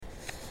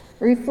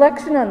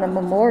Reflection on the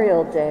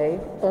Memorial Day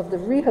of the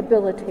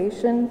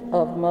Rehabilitation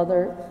of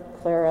Mother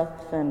Clara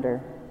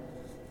Fender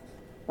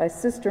by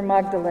Sister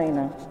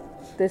Magdalena,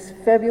 this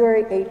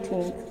February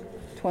 18th,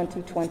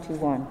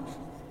 2021.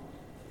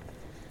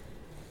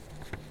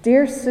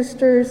 Dear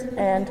sisters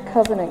and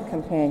covenant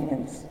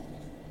companions,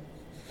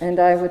 and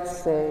I would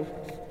say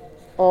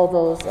all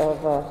those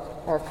of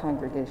our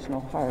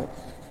congregational heart.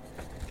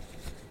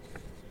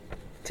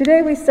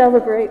 Today we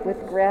celebrate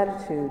with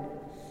gratitude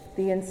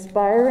the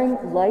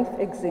inspiring life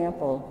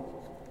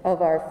example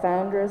of our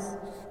foundress,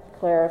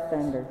 Clara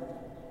Fender,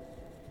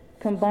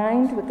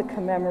 combined with the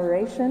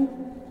commemoration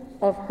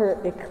of her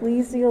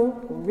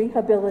ecclesial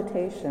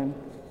rehabilitation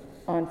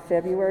on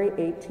February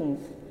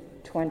 18th,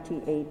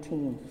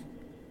 2018.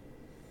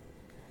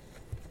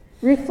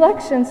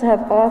 Reflections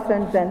have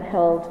often been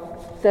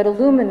held that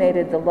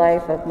illuminated the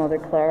life of Mother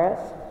Clara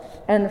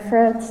and the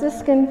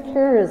Franciscan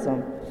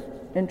charism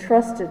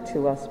entrusted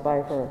to us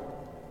by her.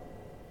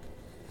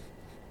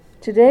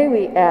 Today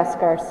we ask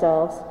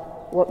ourselves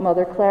what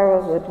Mother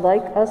Clara would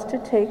like us to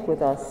take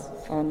with us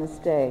on this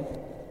day.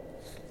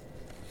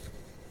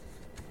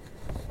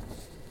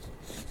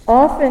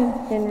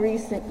 Often in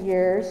recent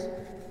years,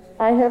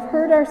 I have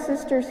heard our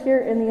sisters here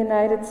in the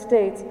United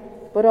States,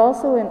 but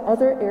also in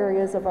other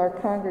areas of our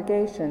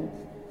congregation,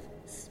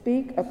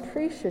 speak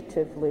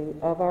appreciatively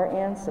of our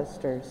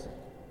ancestors.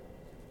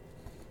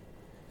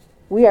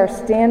 We are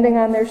standing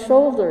on their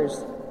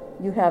shoulders,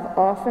 you have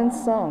often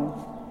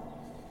sung.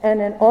 And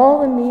in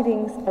all the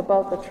meetings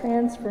about the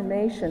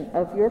transformation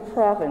of your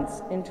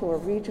province into a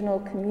regional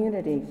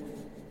community,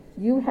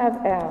 you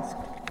have asked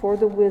for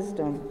the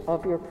wisdom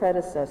of your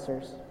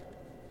predecessors.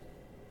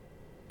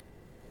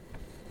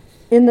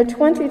 In the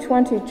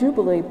 2020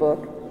 Jubilee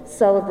book,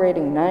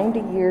 celebrating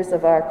 90 years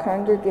of our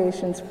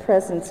congregation's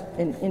presence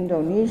in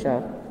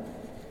Indonesia,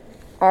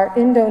 our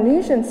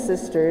Indonesian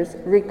sisters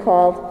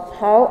recalled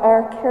how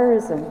our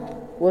charism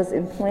was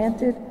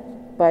implanted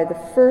by the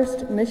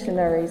first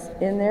missionaries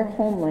in their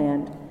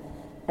homeland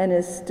and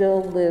is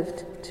still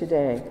lived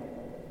today.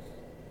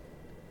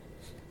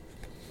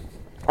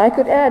 I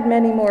could add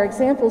many more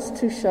examples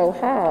to show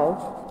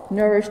how,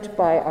 nourished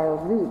by our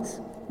roots,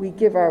 we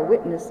give our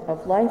witness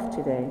of life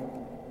today.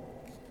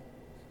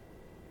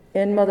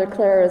 In Mother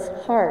Clara's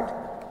heart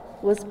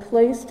was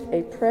placed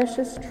a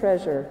precious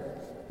treasure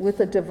with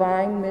a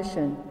divine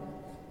mission.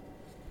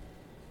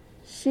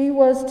 She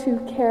was to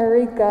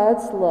carry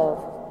God's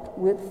love,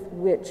 with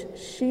which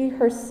she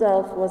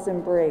herself was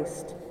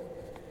embraced,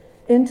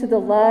 into the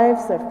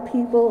lives of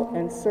people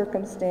and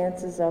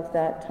circumstances of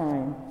that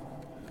time.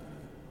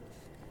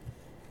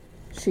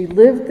 She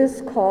lived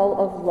this call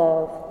of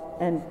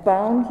love and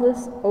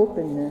boundless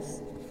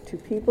openness to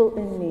people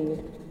in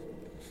need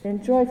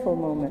in joyful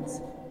moments,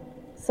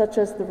 such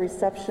as the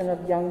reception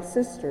of young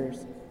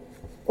sisters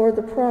or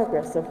the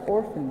progress of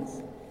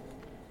orphans,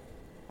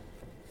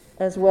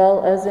 as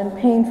well as in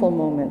painful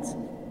moments,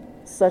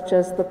 such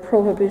as the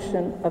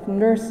prohibition of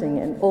nursing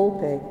in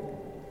Olpe,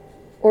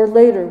 or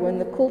later when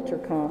the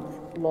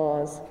Kulturkampf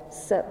laws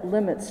set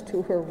limits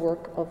to her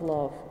work of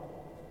love.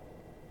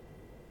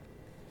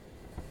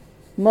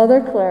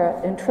 Mother Clara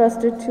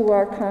entrusted to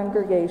our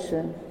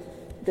congregation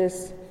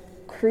this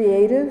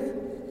creative,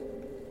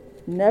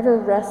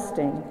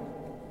 never-resting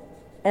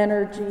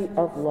energy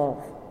of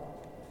love,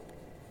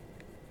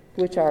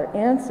 which our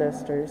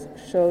ancestors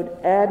showed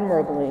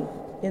admirably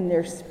in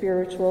their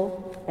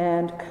spiritual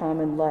and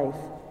common life,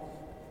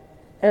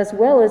 as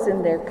well as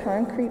in their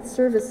concrete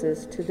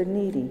services to the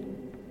needy.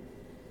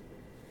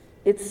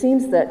 It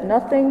seems that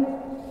nothing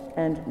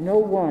and no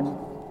one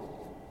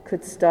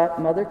could stop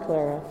Mother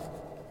Clara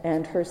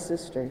and her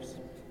sisters.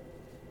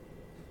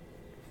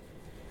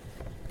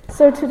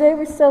 So today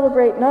we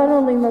celebrate not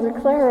only Mother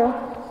Clara,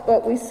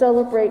 but we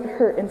celebrate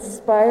her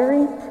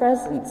inspiring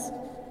presence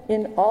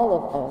in all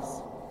of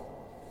us,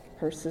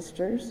 her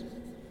sisters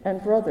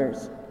and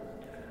brothers,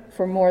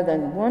 for more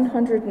than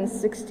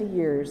 160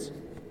 years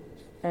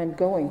and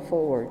going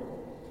forward.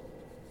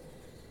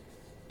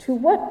 To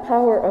what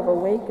power of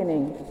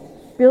awakening,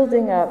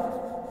 building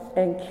up,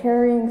 and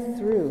carrying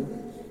through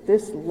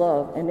this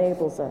love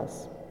enables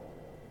us?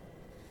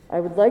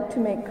 I would like to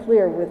make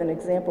clear with an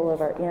example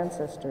of our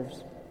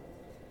ancestors.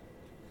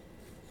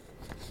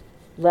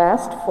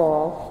 Last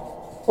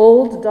fall,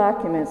 old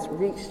documents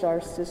reached our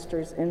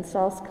sisters in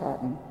South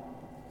Cotton.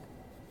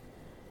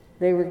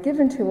 They were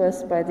given to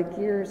us by the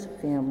Gears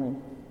family.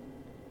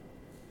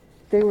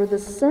 They were the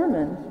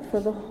sermon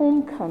for the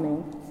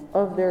homecoming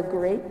of their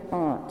great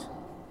aunt,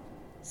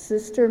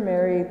 Sister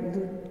Mary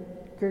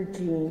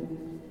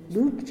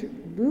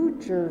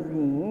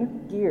Lugerine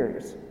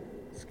Gears,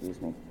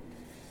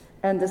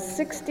 and the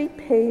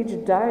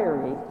 60-page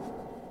diary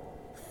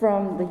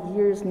from the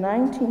years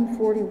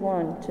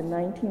 1941 to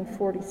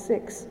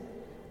 1946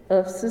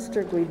 of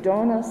Sister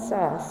Guidona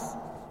Sass.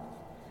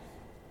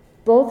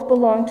 Both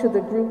belong to the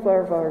group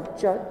of our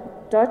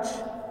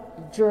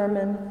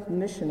Dutch-German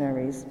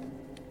missionaries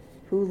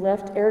who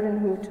left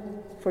Erdenhout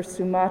for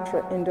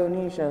Sumatra,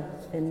 Indonesia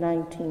in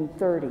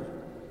 1930.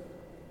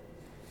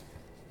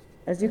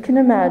 As you can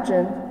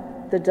imagine,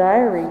 the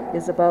diary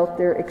is about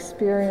their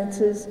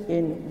experiences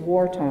in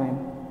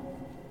wartime.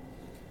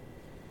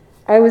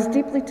 I was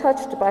deeply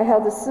touched by how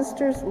the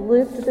sisters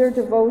lived their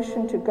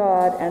devotion to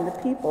God and the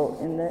people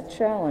in that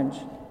challenge,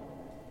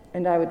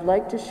 and I would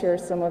like to share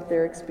some of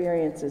their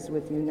experiences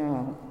with you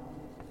now.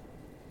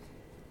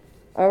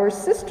 Our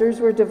sisters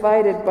were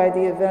divided by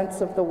the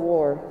events of the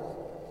war.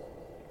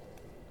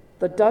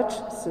 The Dutch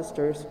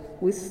sisters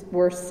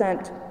were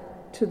sent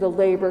to the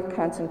labor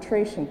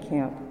concentration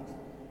camp,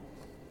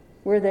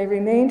 where they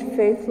remained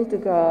faithful to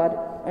God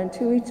and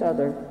to each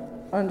other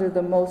under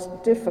the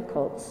most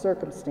difficult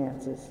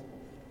circumstances.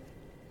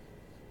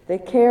 They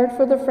cared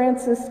for the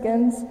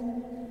Franciscans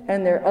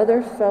and their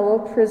other fellow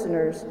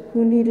prisoners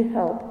who needed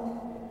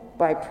help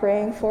by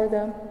praying for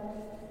them,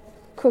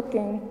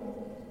 cooking,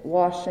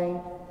 washing,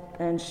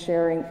 and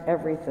sharing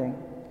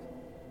everything.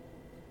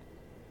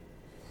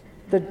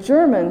 The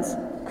Germans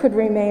could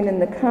remain in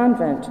the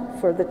convent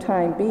for the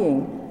time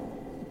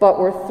being, but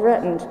were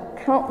threatened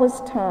countless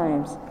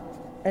times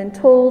and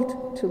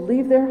told to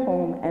leave their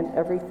home and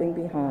everything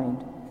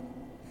behind.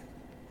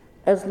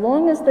 As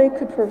long as they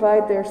could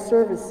provide their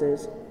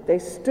services, they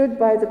stood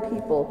by the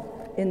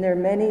people in their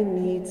many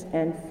needs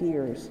and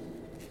fears.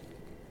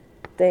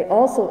 They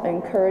also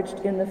encouraged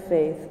in the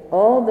faith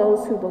all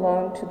those who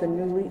belonged to the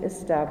newly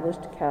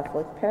established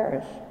Catholic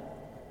parish.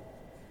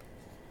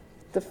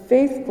 The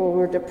faithful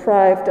were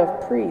deprived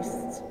of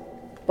priests,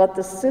 but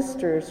the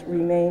sisters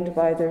remained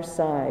by their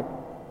side.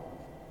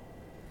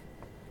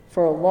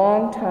 For a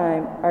long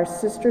time, our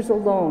sisters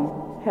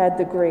alone had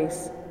the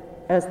grace,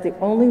 as the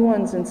only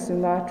ones in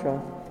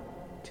Sumatra,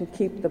 to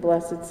keep the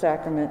Blessed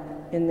Sacrament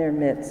in their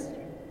midst.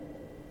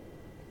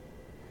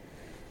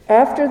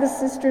 After the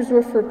sisters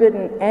were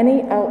forbidden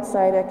any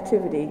outside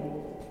activity,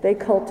 they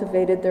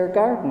cultivated their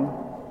garden,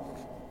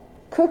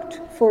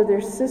 cooked for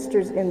their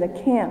sisters in the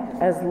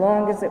camp as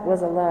long as it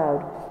was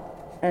allowed,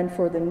 and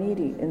for the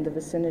needy in the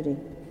vicinity.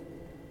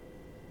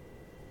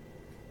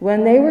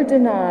 When they were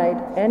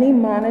denied any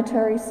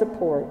monetary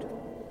support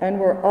and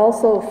were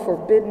also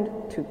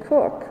forbidden to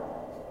cook,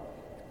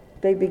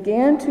 they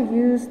began to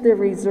use their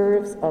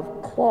reserves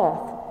of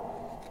cloth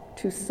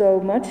to sew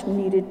much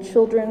needed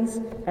children's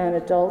and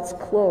adults'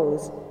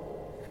 clothes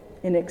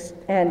and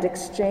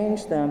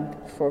exchange them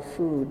for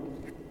food.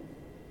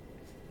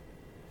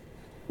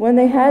 When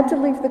they had to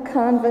leave the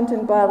convent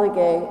in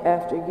Balagay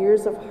after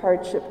years of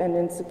hardship and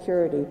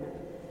insecurity,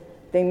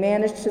 they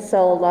managed to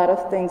sell a lot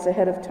of things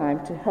ahead of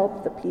time to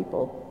help the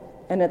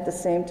people, and at the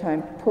same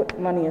time put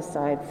money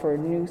aside for a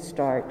new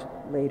start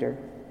later.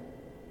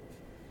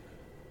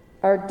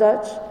 Our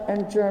Dutch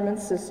and German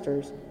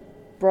sisters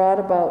brought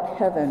about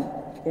heaven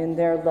in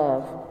their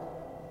love.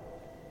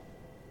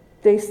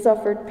 They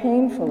suffered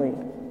painfully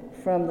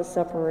from the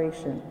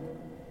separation.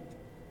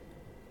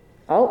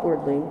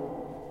 Outwardly,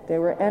 they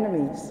were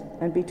enemies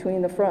and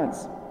between the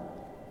fronts,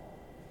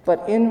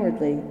 but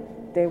inwardly,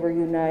 they were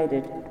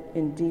united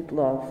in deep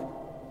love,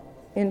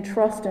 in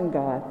trust in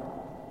God,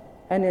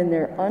 and in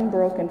their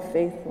unbroken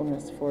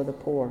faithfulness for the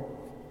poor.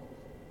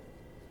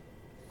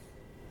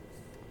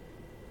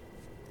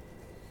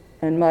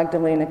 And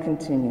Magdalena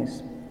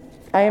continues,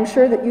 I am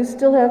sure that you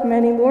still have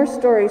many more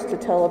stories to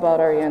tell about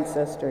our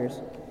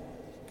ancestors.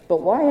 But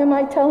why am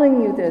I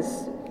telling you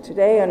this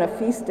today on a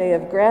feast day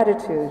of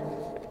gratitude?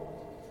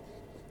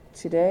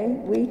 Today,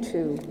 we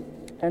too,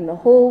 and the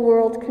whole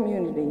world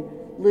community,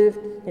 lived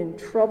in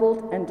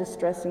troubled and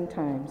distressing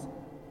times.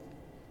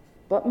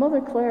 But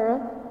Mother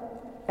Clara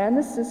and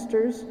the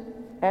sisters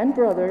and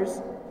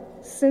brothers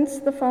since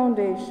the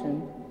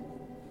foundation,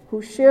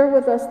 who share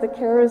with us the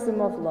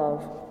charism of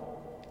love,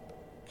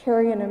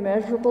 carry an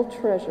immeasurable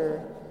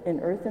treasure in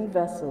earthen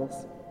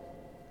vessels,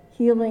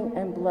 healing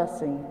and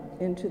blessing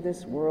into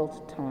this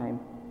world time.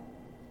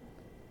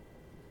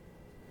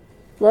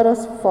 Let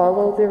us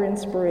follow their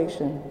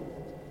inspiration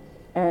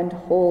and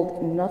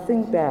hold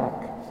nothing back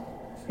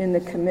in the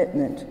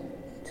commitment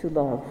to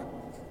love.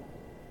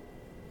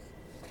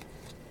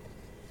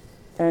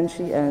 And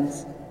she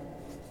ends,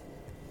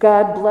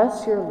 God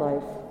bless your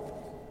life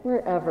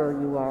wherever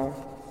you are.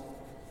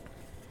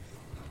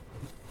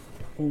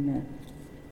 Amen.